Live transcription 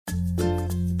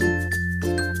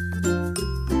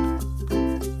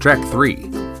Track 3,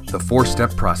 the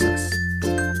 4-step process.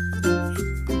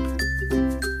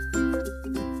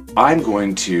 I'm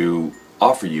going to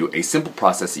offer you a simple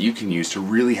process that you can use to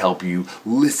really help you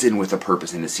listen with a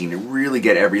purpose in the scene and really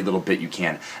get every little bit you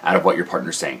can out of what your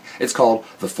partner's saying. It's called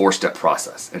the 4-step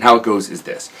process. And how it goes is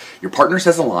this. Your partner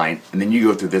says a line, and then you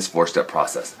go through this 4-step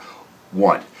process.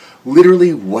 1,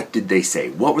 literally, what did they say?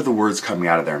 What were the words coming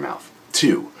out of their mouth?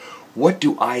 2, what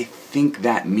do I think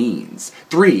that means?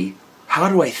 3, how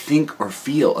do I think or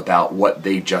feel about what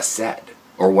they just said,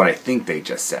 or what I think they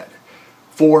just said?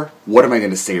 4, what am I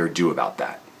going to say or do about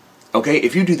that? Okay,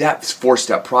 if you do that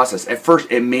 4-step process, at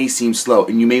first it may seem slow,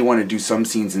 and you may want to do some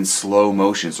scenes in slow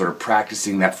motion, sort of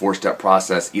practicing that 4-step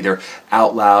process either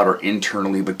out loud or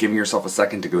internally, but giving yourself a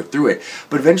second to go through it.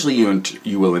 But eventually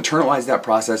you will internalize that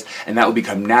process, and that will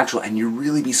become natural, and you'll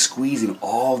really be squeezing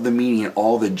all the meaning and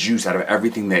all the juice out of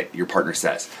everything that your partner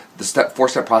says. The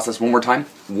 4-step process one more time.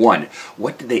 1,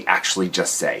 what did they actually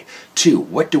just say? 2,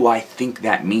 what do I think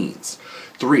that means?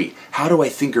 3, how do I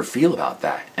think or feel about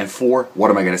that? And 4, what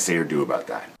am I going to say or do about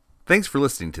that? Thanks for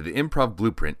listening to the Improv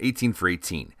Blueprint 18 for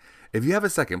 18. If you have a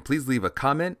second, please leave a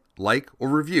comment, like, or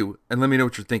review, and let me know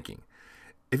what you're thinking.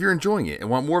 If you're enjoying it and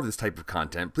want more of this type of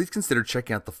content, please consider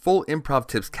checking out the full Improv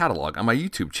Tips catalog on my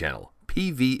YouTube channel,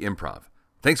 PV Improv.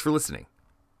 Thanks for listening.